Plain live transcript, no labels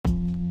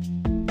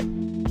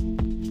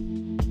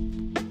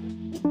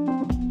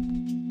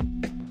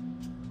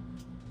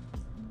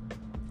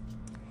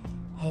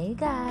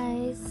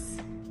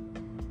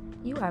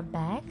are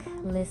back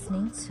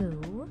listening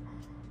to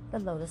the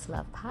Lotus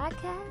Love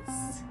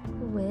Podcast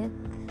with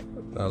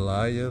The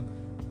Lion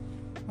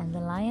and the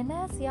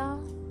Lioness,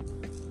 y'all.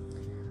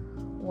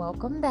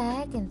 Welcome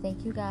back, and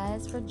thank you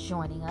guys for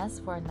joining us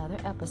for another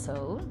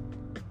episode.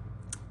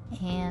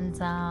 And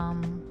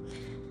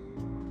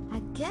I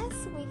guess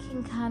we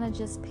can kind of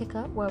just pick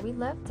up where we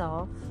left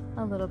off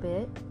a little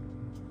bit.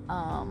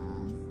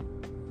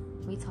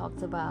 We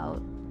talked about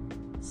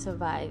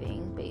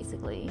surviving,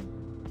 basically,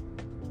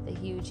 the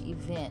huge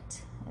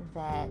event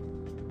that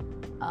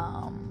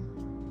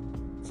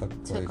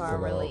took our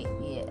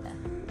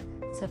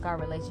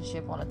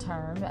relationship on a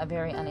turn, a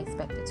very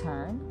unexpected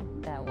turn.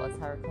 That was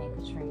Hurricane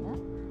Katrina.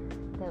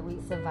 That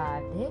we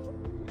survived it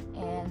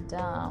and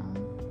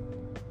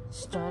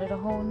started a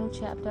whole new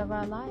chapter of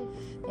our life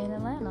in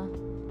Atlanta.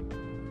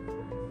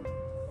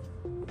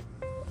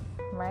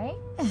 Right?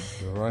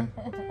 You're right.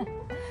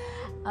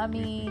 I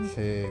mean, we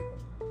became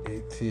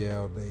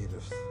ATL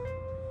natives.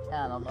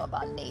 I don't know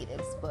about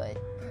natives,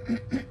 but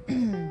we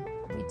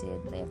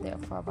did live there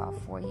for about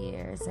 4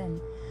 years,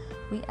 and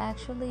we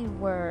actually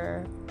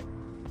were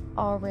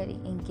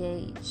already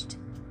engaged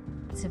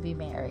to be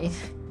married.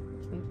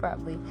 We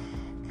probably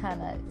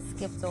kind of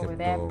skipped over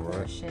that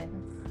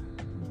portion,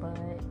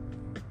 but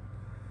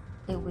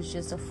it was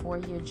just a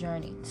 4-year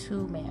journey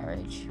to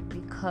marriage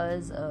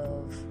because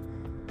of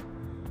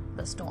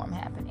the storm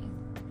happening.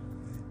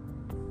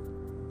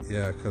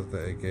 Yeah, because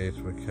the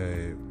engagement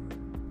came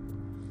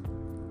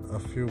a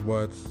few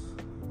months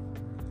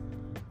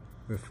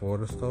before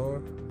the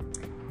storm.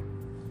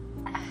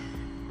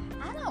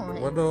 I don't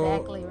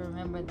exactly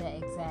remember the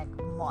exact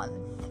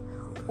month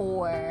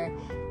or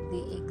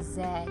the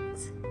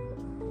exact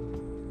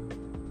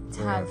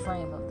time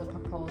frame of the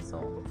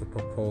proposal. The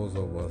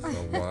proposal was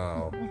a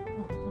wow.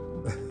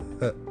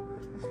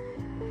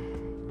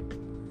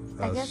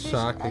 I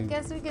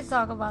guess we could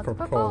talk about the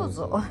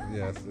proposal.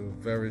 Yes, it was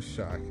very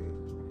shocking.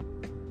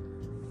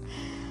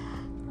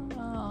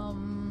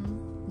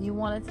 You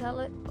want to tell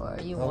it, or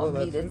you want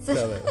me to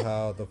tell it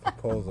how the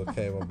proposal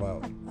came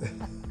about?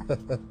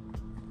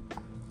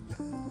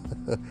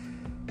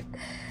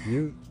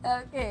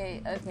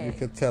 Okay. You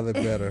can tell it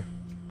better.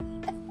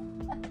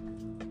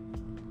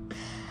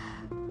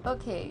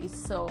 Okay,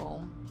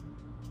 so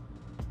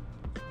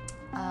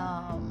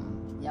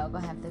y'all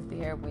gonna have to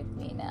bear with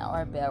me now,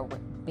 or bear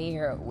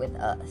with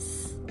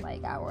us.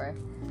 Like our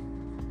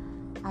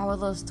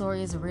little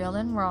story is real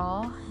and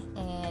raw,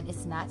 and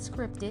it's not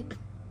scripted.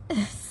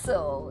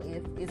 So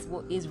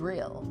it's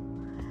real.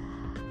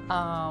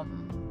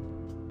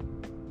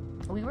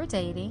 We were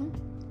dating.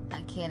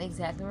 I can't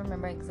exactly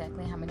remember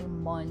how many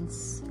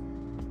months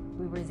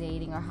we were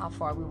dating or how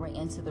far we were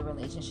into the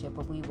relationship,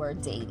 but we were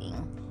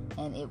dating,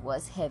 and it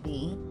was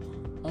heavy,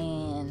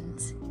 and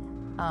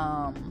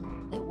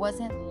it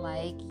wasn't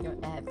like your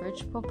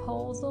average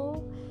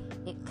proposal.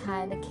 It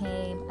kind of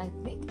came, I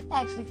think it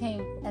actually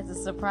came as a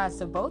surprise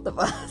to both of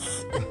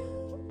us.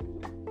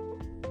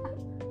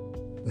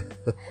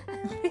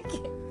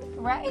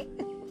 Right?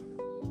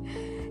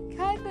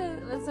 Kind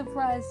of a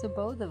surprise to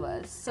both of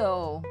us.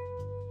 So,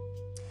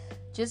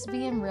 just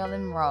being real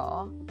and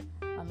raw.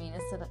 I mean,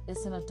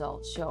 it's an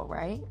adult show,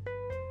 right?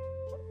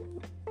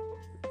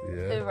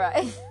 Yeah.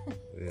 Right?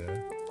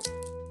 Yeah.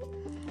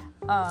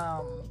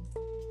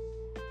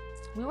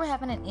 We were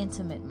having an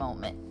intimate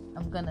moment.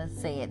 I'm gonna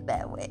say it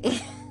that way.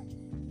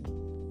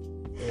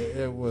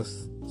 It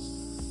was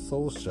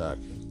so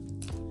shocking.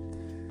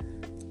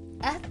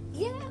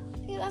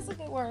 Yeah, that's a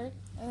good word.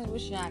 It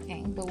was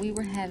shocking, but we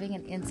were having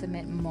an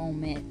intimate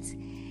moment,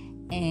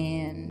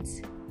 and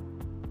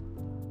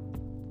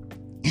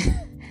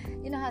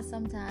you know how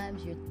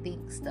sometimes you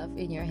think stuff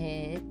in your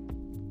head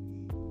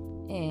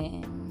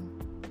and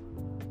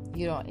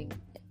you don't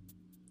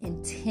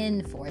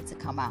intend for it to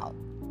come out.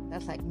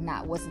 That's like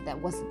that wasn't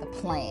the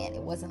plan.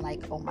 It wasn't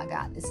like, oh my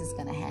God, this is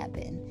gonna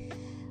happen.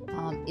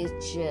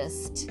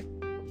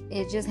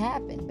 It just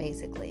happened,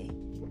 basically.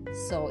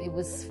 So it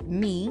was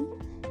me.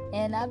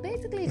 And I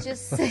basically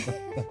just said,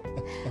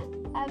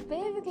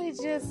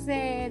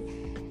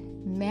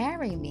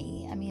 marry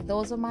me. I mean,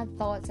 those were my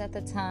thoughts at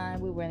the time.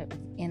 We were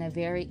in a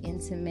very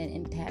intimate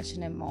and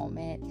passionate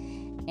moment.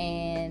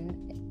 And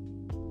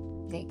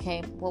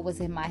what was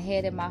in my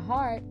head and my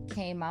heart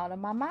came out of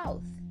my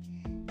mouth.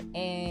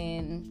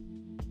 And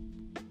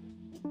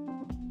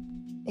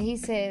he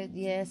said,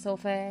 yeah, so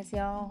fast,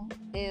 y'all.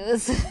 It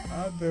was...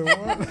 I did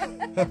what?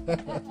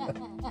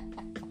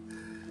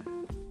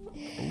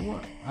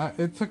 I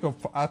took a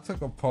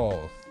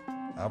pause.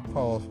 I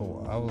paused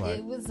for. I was like,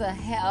 it was a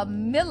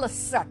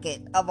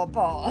millisecond of a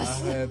pause.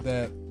 I had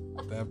that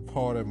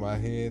part in my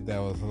head that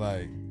was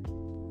like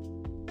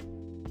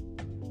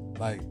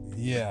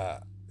yeah,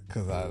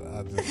 because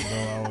I just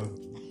know I was.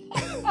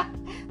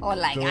 Or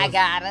like I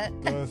got it.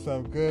 Doing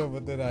something good,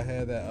 but then I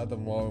had that other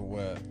moment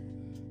where,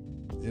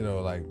 you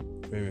know, like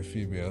maybe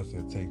females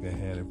that take their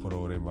hand and put it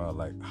over their mouth,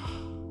 like.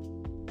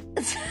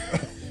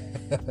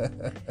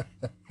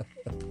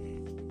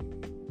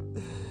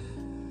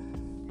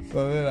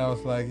 So then I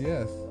was like,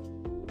 yes.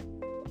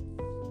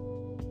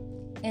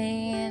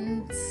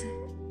 And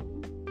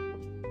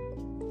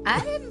I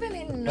didn't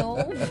really know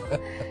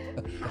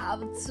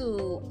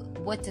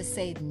what to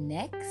say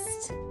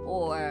next,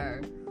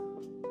 or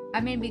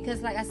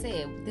because like I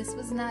said, this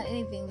was not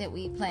anything that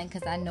we planned,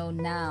 because I know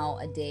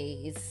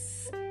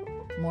nowadays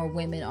more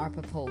women are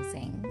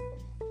proposing,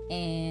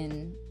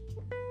 and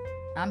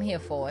I'm here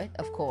for it,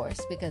 of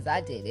course, because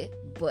I did it.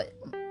 But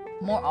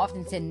more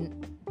often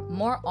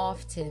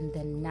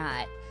than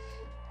not,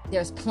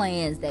 there's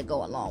plans that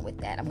go along with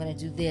that. I'm going to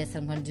do this,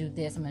 I'm going to do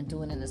this, I'm going to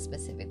do it in a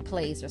specific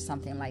place or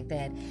something like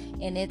that.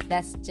 And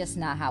that's just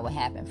not how it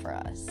happened for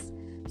us.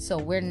 So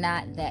we're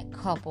not that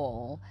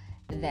couple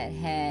that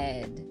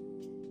had,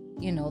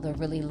 the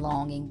really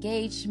long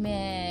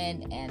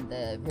engagement and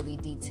the really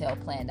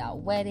detailed planned out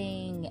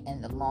wedding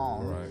and the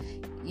long,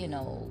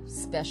 right,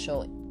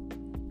 special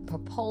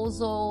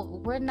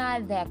proposal. We're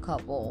not that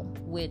couple,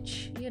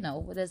 which,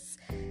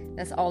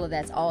 that's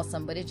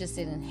awesome, but it just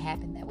didn't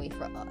happen that way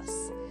for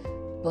us.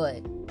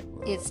 But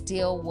it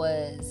still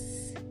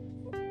was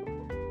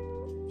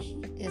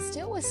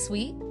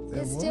sweet.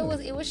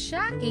 It was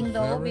shocking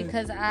though,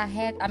 because I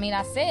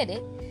said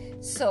it.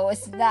 So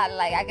it's not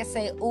like I can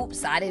say,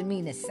 oops, I didn't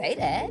mean to say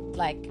that.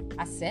 Like,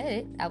 I said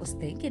it, I was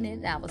thinking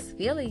it, I was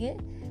feeling it,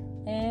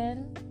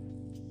 and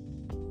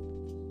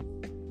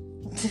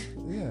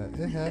yeah,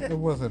 it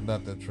wasn't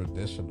nothing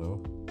traditional.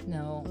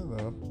 No.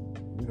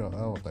 I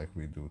don't think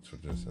we do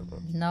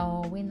traditional.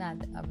 No, we're not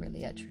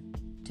really a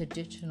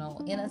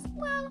traditional in us.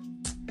 Well,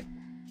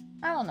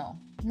 I don't know.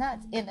 Not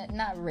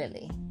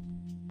really.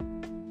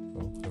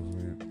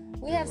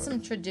 We have some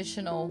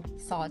traditional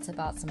thoughts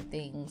about some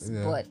things,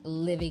 but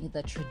living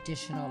the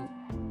traditional,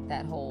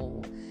 that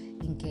whole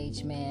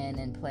engagement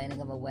and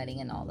planning of a wedding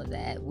and all of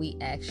that, we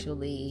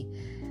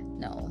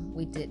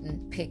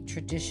didn't pick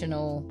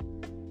traditional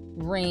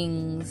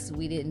rings.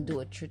 We didn't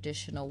do a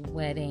traditional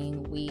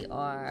wedding. We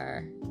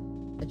are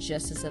a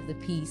justice of the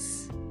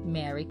peace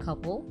married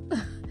couple.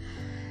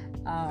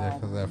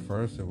 Because at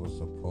first it was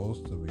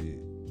supposed to be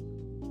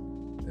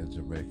in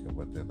Jamaica,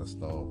 but then a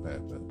storm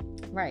happened.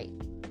 Right.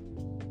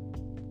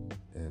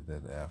 And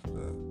then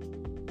after,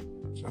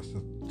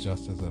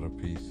 justice of the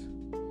peace.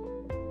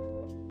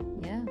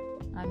 Yeah,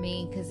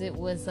 because it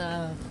was,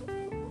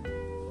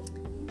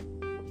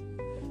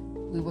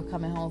 we were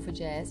coming home for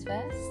Jazz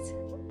Fest.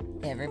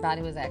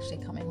 Everybody was actually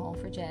coming home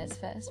for Jazz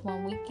Fest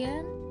one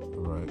weekend.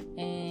 Right.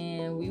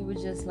 And we were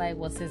just like,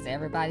 well, since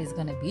everybody's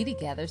going to be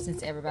together,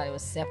 since everybody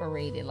was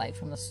separated, like,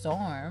 from the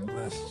storm,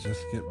 let's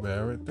just get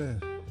married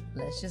then.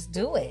 Let's just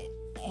do it.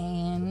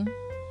 And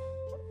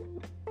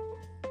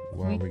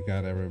we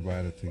got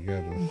everybody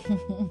together.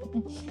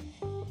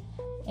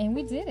 And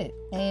we did it.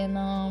 And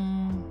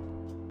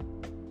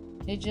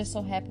it just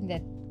so happened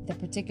that the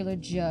particular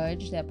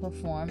judge that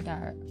performed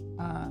our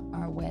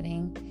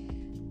wedding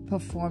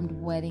performed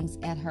weddings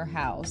at her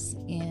house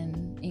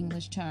in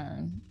English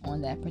Turn on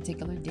that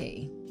particular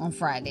day, on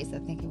Fridays. I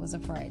think it was a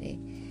Friday.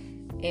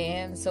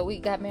 And so we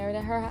got married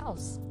at her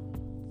house.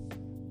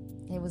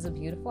 It was a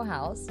beautiful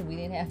house. We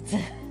didn't have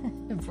to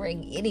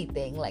bring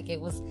anything. Like,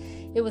 it was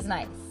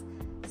nice.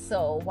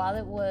 So while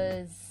it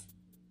was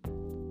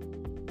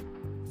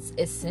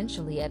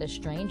essentially at a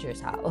stranger's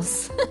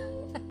house,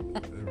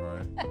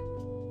 right,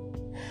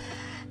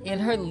 in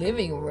her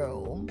living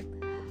room,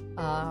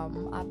 I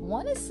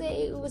want to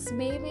say it was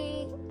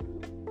maybe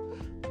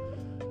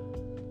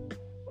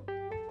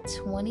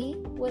 20.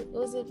 What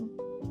was it?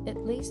 At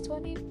least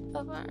 20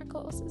 of our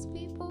closest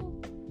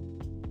people.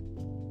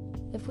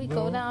 If we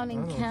go down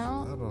and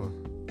count,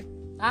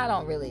 I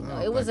don't really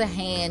know. It was a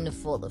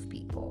handful of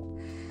people.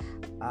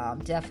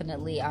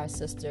 Definitely our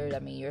sister.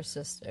 Your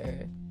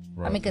sister.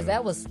 Right, because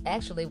that was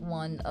actually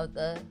one of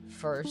the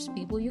first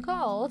people you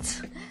called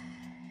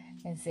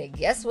and said,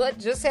 "Guess what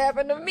just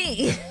happened to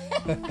me?"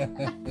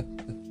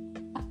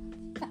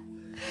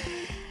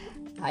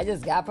 I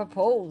just got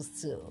proposed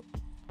to.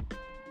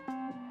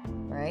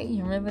 Right?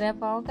 You remember that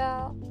phone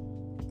call?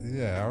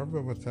 Yeah, I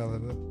remember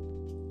telling her.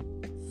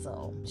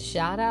 So,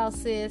 shout out,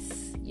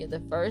 sis. You're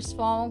the first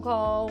phone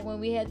call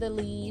when we had to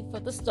leave for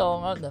the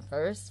storm. The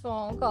first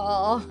phone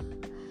call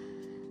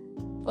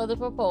for the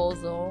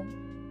proposal.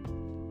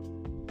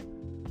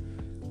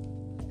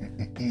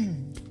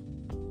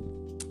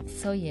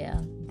 So,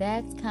 yeah,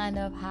 that's kind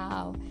of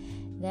how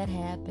that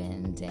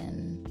happened.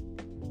 And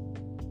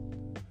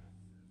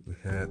we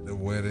had the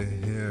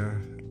wedding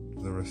here,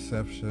 the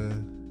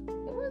reception.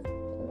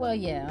 Well,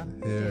 yeah.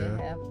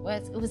 Yeah.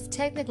 It was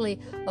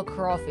technically a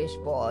crawfish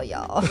ball,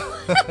 y'all.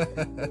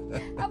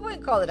 I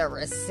wouldn't call it a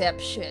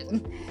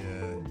reception.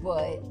 Yeah.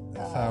 But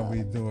that's how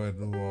we do it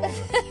in New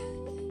Orleans.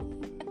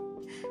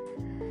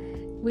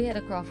 We had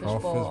a crawfish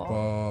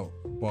ball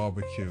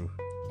barbecue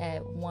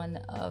at one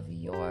of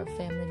your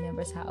family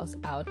members' house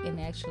out in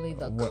actually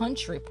the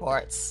country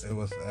parts. It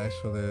was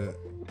actually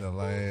the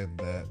land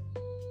that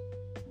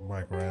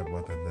my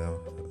grandmother now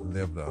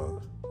lived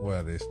on.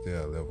 Well, they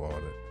still live on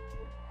it.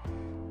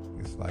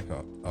 It's like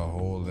a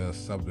whole little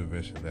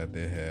subdivision that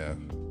they have.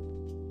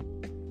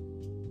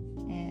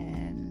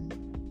 And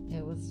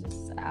it was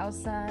just,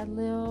 outside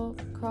little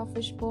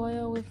crawfish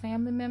boil with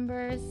family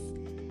members.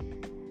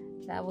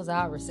 That was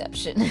our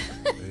reception.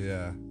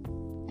 Yeah.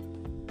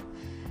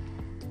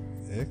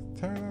 It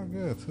turned out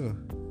good too.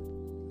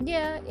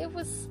 Yeah, it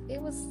was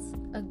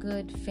a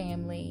good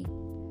family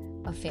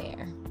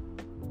affair.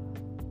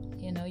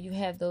 You know, you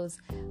have those,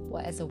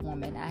 well, as a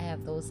woman, I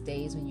have those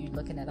days when you're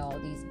looking at all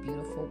these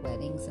beautiful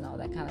weddings and all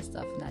that kind of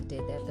stuff, and I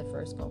did that the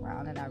first go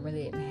round, and I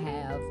really didn't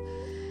have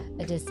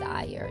a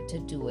desire to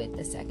do it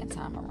the second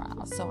time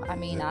around. So, I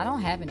mean, I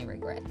don't have any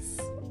regrets.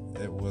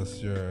 It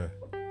was your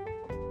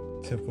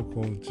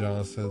typical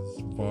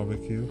Johnson's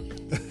barbecue.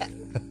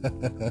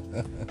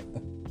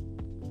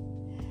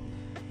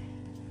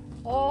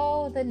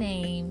 Oh, the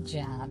name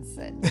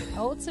Johnson.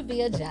 Oh, to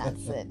be a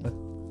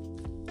Johnson.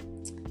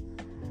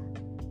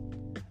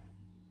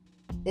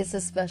 It's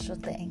a special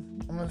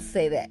thing. I'm going to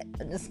say that.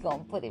 I'm just going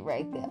to put it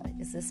right there.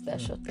 It's a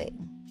special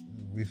thing.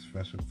 We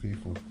special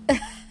people.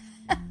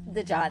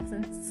 The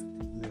Johnsons.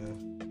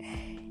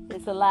 Yeah.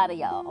 It's a lot of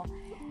y'all.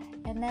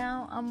 And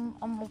now I'm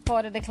a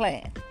part of the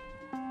clan.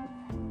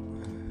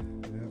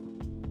 Yep.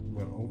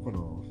 But open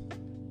arms.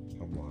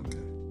 Come on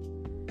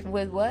in.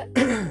 With what?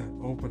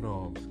 Open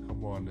arms.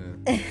 Come on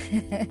in.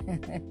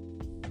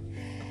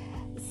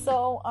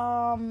 So,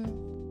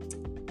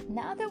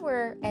 now that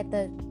we're at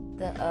the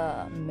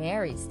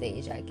married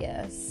stage, I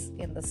guess,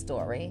 in the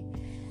story,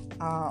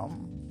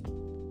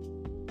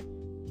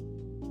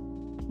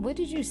 what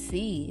did you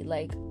see?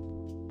 Like,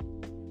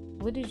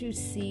 what did you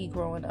see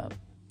growing up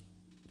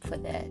for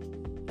that?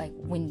 Like,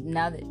 when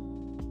now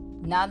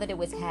that it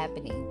was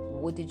happening,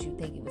 what did you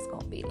think it was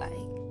gonna be like?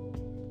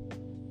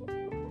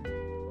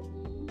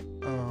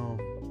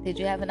 Did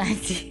you have an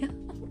idea?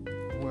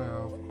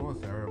 Well, of course,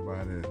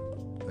 everybody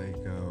think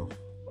of,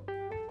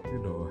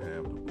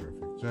 have the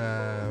perfect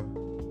job,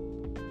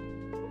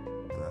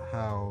 the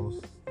house,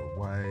 the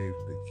wife,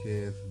 the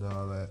kids, and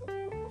all that.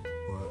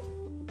 But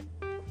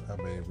I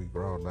mean, we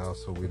grown now,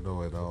 so we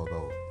know it all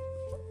don't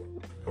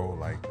go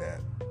like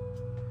that.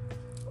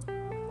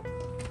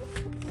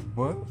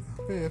 But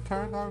I mean, it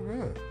turned out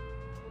good.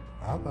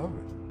 I love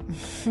it. I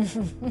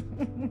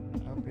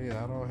mean,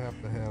 I don't have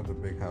to have the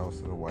big house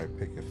and the white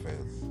picket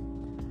fence,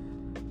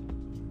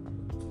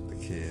 the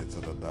kids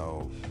and the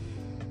dog.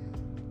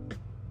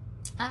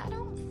 I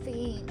don't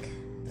think.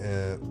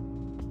 And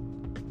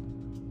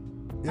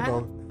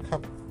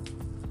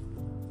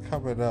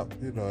coming up,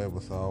 it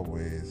was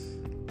always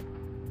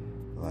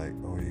like,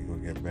 oh, you're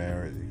gonna get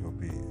married, you're gonna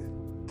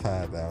be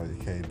tied down,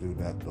 you can't do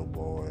that no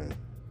more, and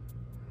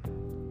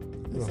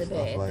It's a stuff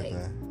bad like thing.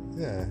 that.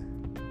 Yeah,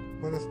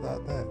 but it's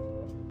not that.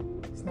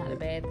 It's not a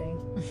bad thing.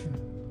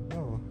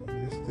 No,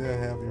 you still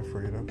have your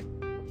freedom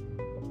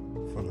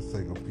for the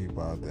single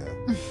people out there.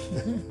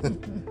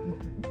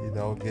 You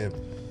don't get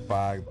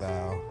bogged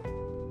down.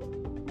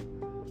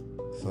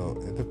 So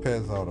it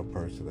depends on the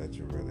person that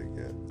you really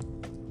get.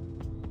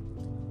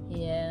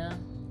 Yeah,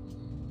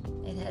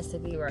 it has to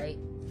be right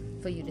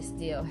for you to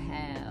still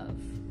have,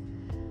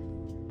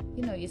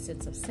 your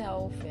sense of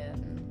self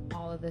and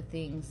all of the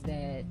things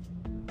that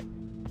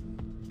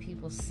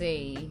people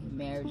say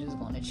marriage is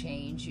going to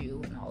change you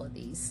and all of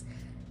these,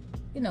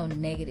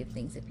 negative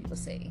things that people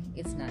say.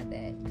 It's not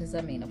that, because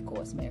of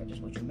course, marriage is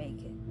what you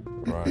make it.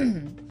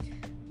 Right.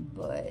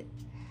 But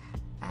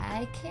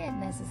I can't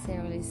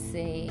necessarily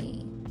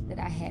say that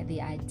I had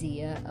the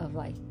idea of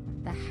like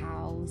the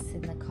house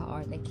and the car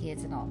and the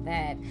kids and all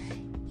that,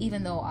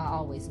 even though I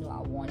always knew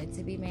I wanted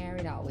to be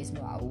married. I always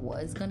knew I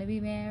was going to be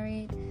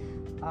married.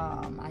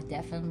 I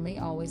definitely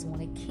always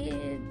wanted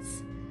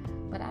kids,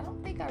 but I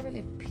don't think I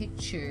really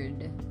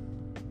pictured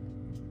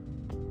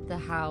the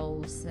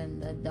house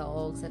and the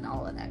dogs and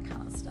all of that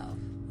kind of stuff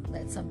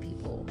that some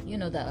people,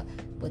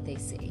 what they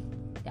say,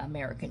 the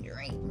American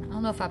dream. I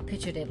don't know if I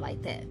pictured it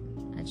like that.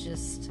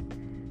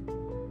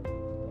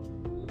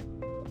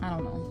 I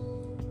don't know.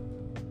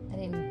 I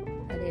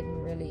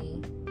didn't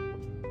really,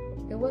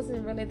 it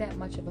wasn't really that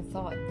much of a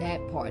thought, that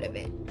part of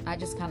it. I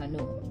just kind of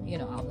knew,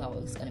 I was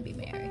always going to be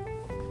married.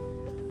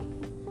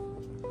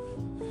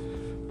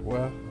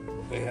 Well,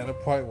 they had a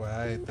point where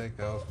I didn't think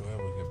I was going to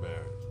ever get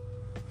married.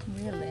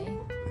 Really?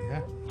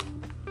 Yeah.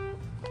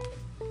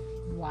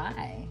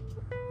 Why?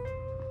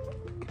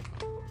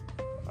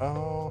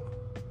 Oh,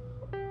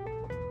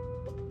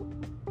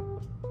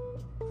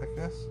 I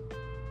guess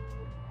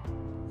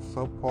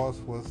some parts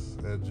was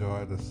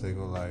enjoying the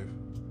single life,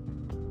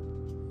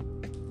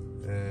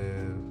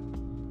 and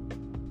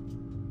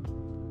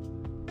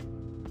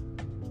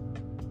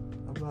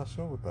I'm not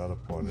sure what the other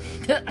part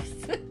is.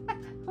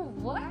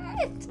 What?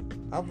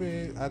 I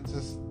mean, I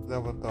just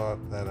never thought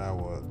that I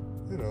would,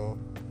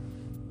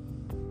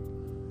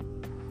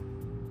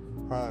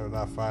 probably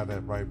not find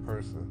that right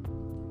person.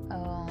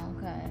 Oh,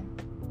 okay.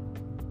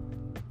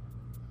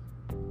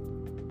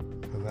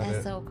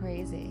 That's so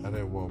crazy. I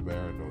didn't want to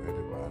marry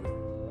anybody.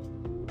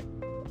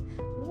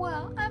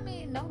 Well,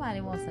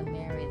 nobody wants to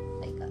marry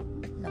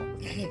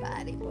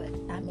anybody, but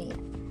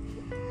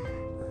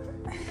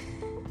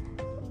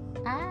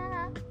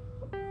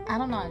I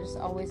don't know. I just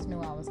always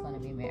knew I was going to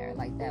be married.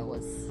 Like that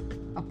was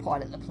a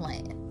part of the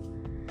plan.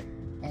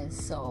 And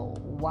so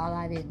while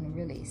I didn't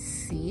really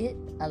see it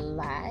a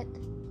lot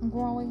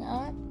growing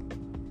up,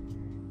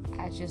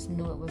 I just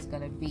knew it was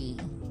going to be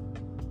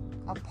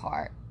a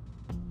part.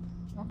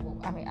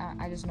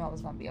 I just knew I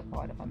was going to be a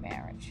part of a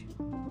marriage.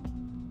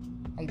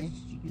 Like, did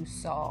you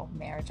saw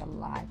marriage a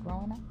lot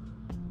growing up?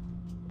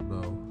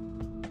 No.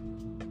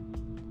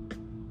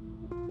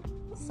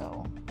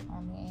 So,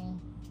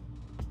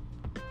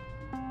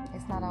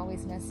 it's not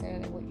always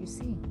necessarily what you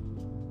see.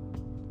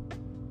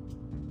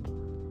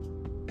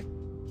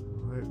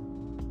 Right.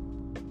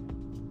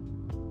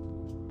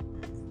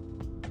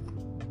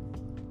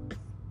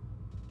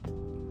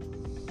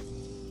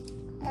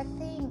 I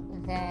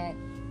think that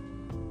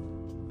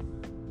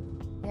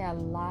there are a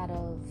lot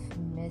of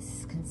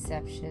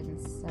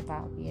misconceptions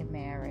about being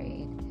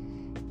married,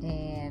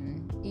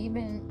 and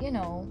even,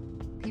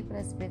 people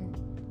that's been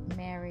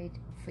married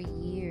for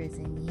years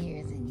and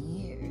years and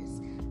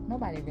years.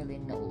 Nobody really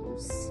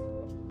knows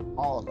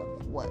all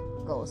of what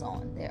goes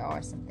on. There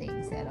are some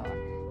things that are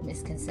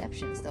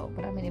misconceptions, though.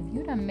 But if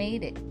you done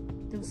made it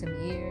through some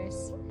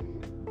years,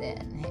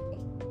 then hey.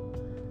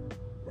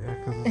 Yeah,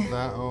 because it's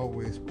not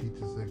always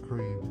peaches and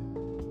cream.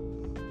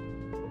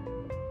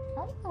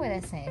 I don't know where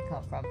that saying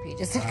come from,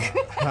 peaches and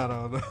cream. I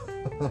don't know.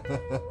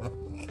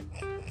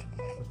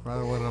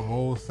 Probably one of them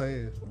old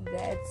sayings.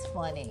 That's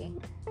funny.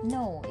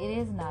 No, it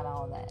is not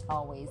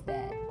always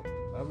that.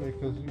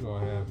 Because you're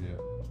going to have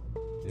your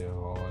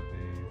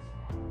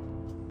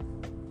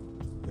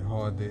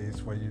hard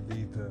days where you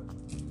need to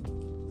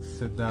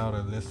sit down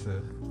and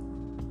listen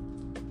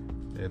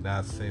and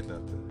not say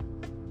nothing.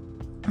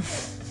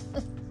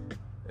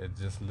 And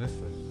just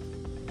listen.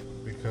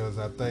 Because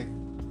I think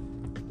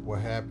what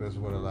happens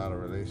with a lot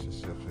of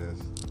relationships is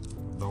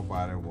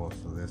nobody wants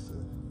to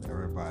listen.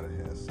 Everybody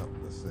has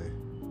something to say.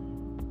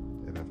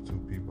 And if two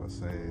people are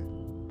saying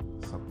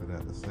something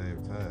at the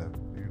same time,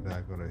 you're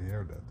not going to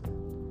hear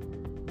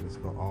nothing. It's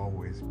going to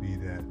always be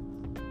that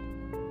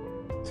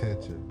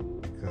tension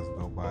because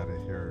nobody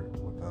heard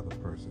what the other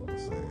person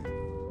was saying.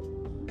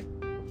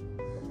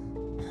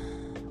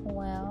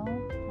 Well,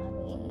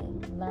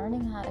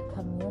 learning how to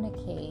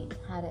communicate,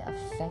 how to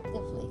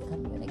effectively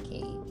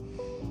communicate,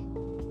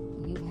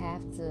 you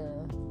have to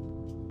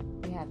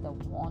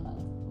want to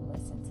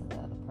listen to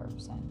the other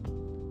person.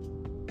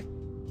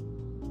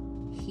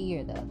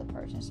 Hear the other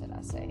person, should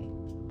I say.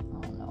 I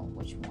don't know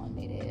which one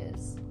it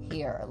is.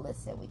 Hear or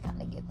listen, we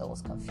kind of get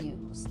those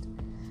confused.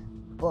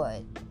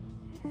 But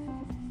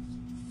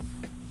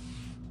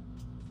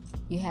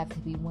you have to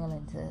be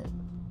willing to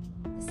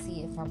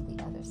see it from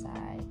the other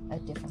side, a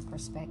different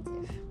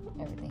perspective.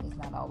 Everything is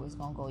not always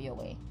going to go your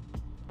way.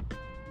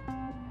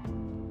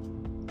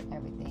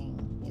 Everything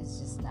is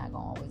just not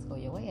going to always go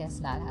your way. That's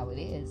not how it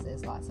is.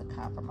 There's lots of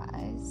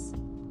compromise.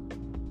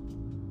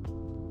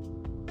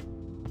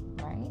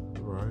 Right?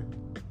 Right.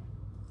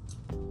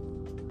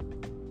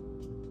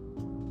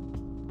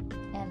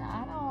 And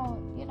I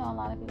don't, a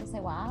lot of people say,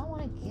 well, I don't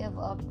want to give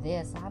up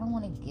this. I don't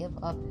want to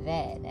give up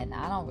that. And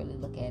I don't really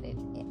look at it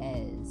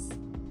as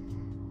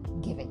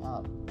giving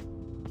up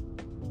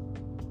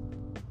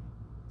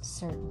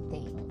certain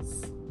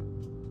things.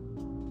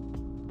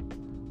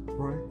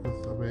 Right,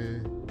 because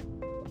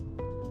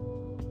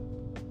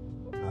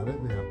I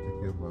didn't have to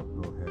give up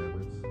no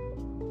habits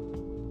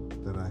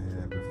that I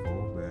had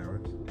before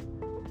marriage,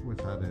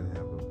 which I didn't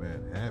have no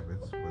bad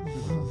habits, but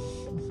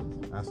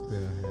I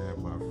still have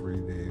my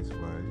free days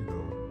where,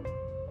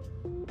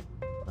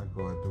 I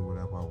go and do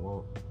whatever I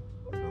want.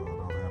 I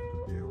don't have to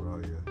be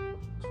around you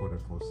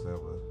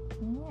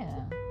 24/7.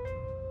 Yeah.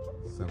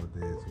 7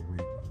 days a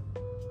week.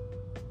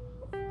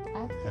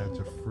 Had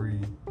you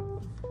free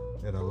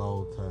in a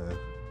long time.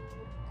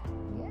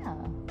 Yeah,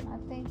 I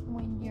think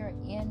when you're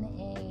in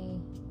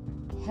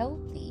a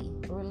healthy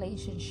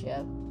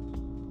relationship,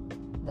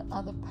 the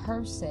other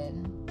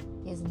person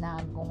is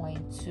not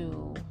going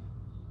to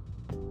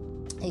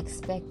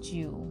expect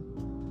you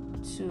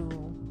to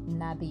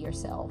not be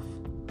yourself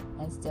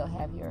and still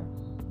have your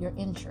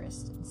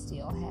interest and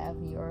still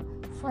have your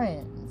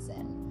friends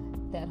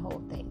and that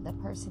whole thing. The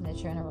person that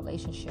you're in a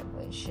relationship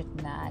with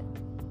should not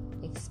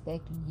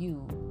expect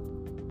you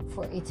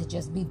for it to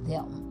just be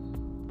them.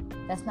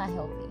 That's not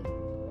healthy.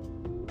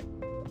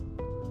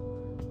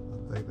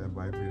 I think that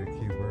might be the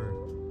key word.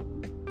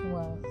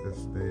 What? To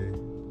stay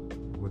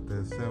with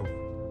yourself.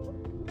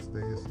 Stay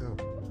yourself.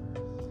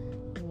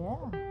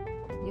 Yeah.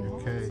 You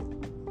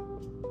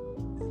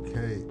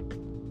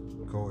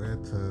can't go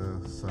into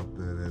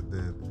something and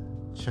then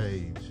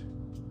change,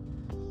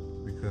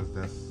 because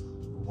that's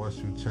once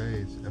you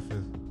change,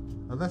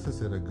 unless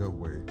it's in a good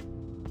way.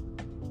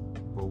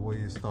 But when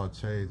you start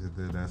changing,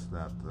 then that's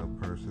not the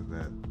person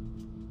that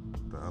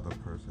the other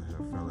person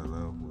have fell in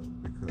love with,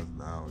 because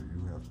now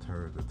you have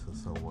turned into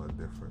someone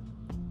different.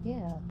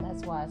 Yeah,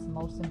 that's why it's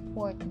most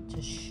important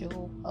to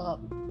show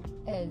up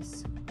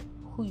as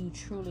who you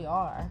truly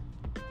are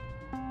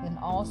in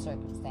all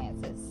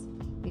circumstances,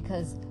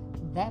 because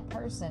that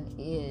person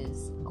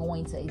is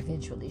going to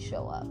eventually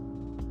show up.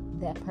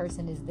 that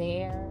person is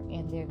there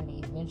and they're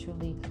going to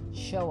eventually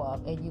show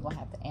up, and you're going to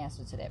have to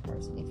answer to that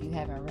person if you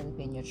haven't really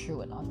been your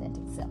true and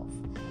authentic self.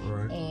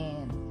 Right.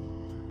 And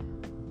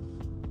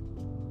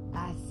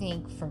I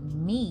think for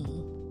me,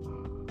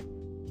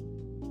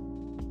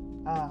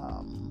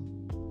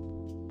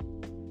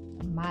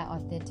 my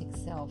authentic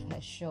self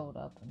has showed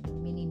up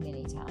many,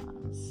 many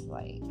times.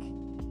 Like,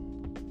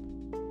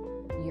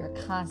 you're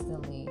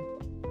constantly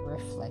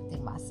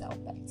reflecting myself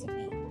back to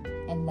me.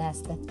 And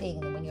that's the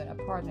thing. And when you're in a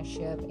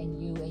partnership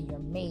and you and your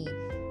mate,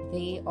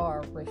 they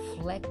are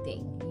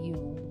reflecting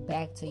you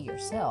back to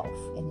yourself.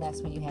 And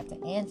that's when you have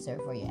to answer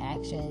for your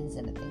actions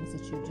and the things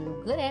that you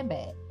do, good and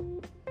bad.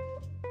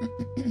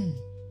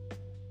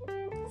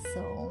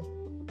 So,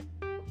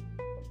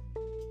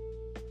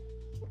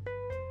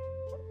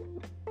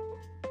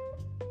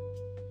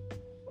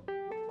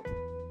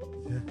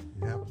 yeah,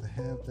 you have to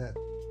have that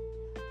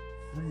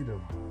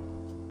freedom.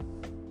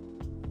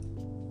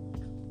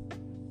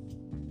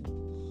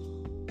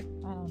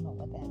 I don't know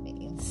what that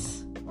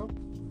means.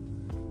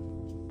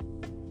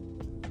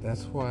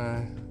 That's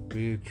why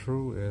being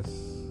true is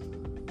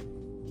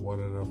one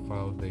of the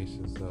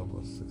foundations of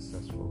a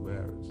successful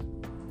marriage.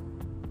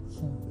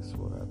 That's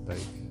what I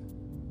think.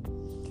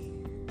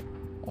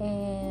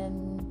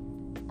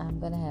 And I'm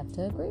going to have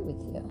to agree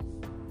with you.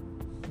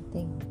 I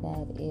think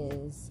that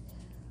is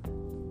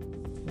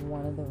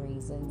one of the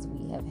reasons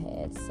we have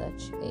had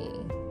such a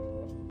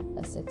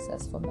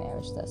successful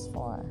marriage thus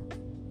far.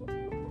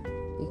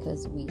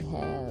 Because we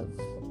have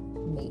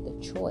made the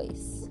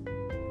choice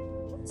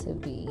to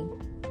be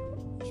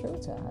true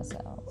to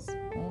ourselves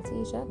and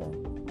to each other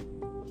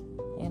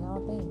in all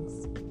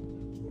things.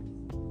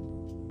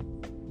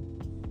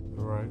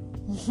 Right.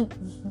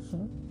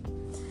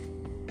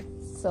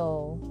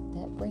 So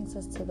that brings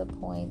us to the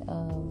point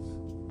of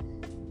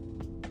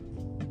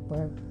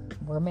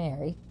we're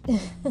married.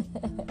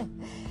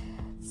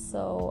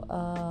 So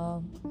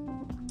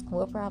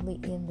we'll probably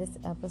end this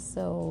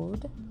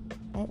episode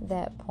at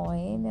that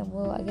point,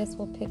 and I guess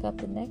we'll pick up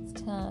the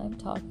next time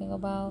talking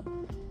about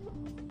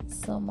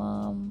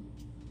some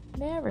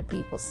married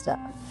people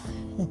stuff.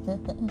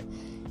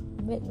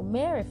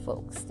 Married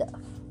folk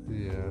stuff.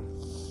 Yeah.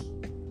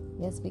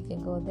 Guess we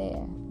can go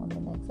there on the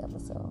next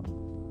episode.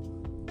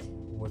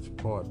 Which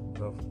part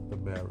of the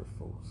married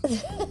folks?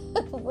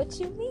 What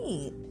you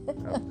mean?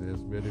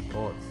 There's many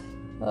parts.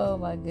 Oh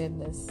my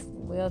goodness.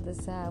 We'll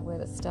decide where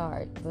to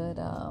start. But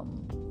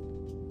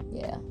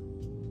yeah.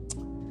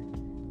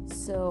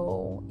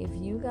 So if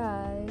you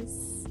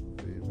guys,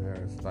 The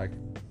marriage like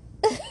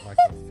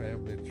a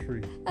family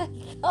tree. I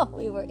thought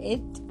we were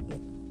into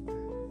it.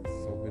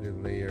 So many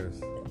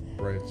layers,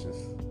 branches.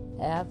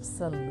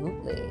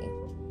 Absolutely.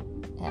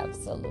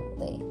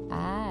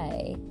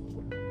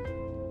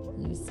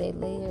 You say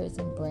layers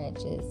and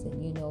branches,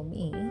 and you know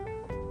me,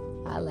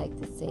 I like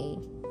to say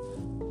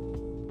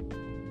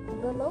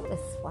the lotus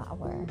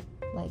flower.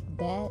 Like,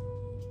 that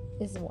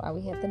is why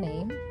we have the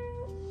name,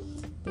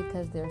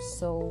 because there's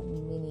so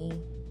many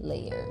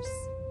layers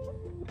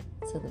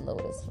to the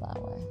lotus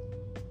flower,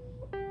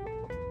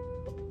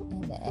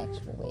 and the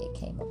actual way it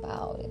came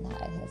about, and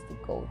how it has to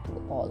go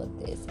through all of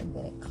this, and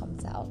then it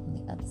comes out on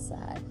the other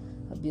side,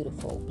 a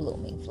beautiful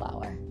blooming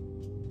flower.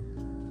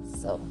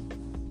 So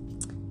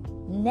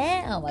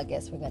now I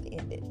guess we're gonna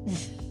end it.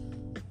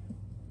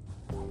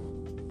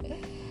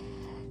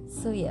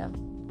 So yeah,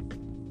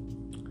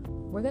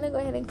 we're gonna go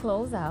ahead and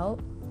close out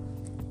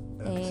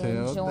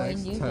and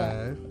join you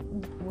guys.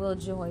 We'll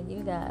join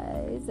you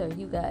guys, or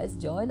you guys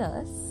join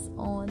us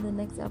on the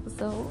next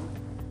episode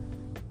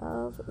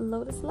of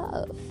Lotus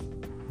Love.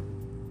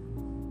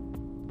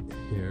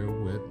 Here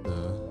with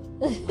the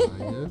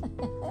lion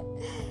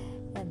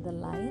and the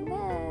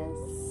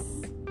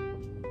lioness.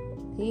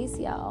 Peace,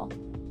 y'all.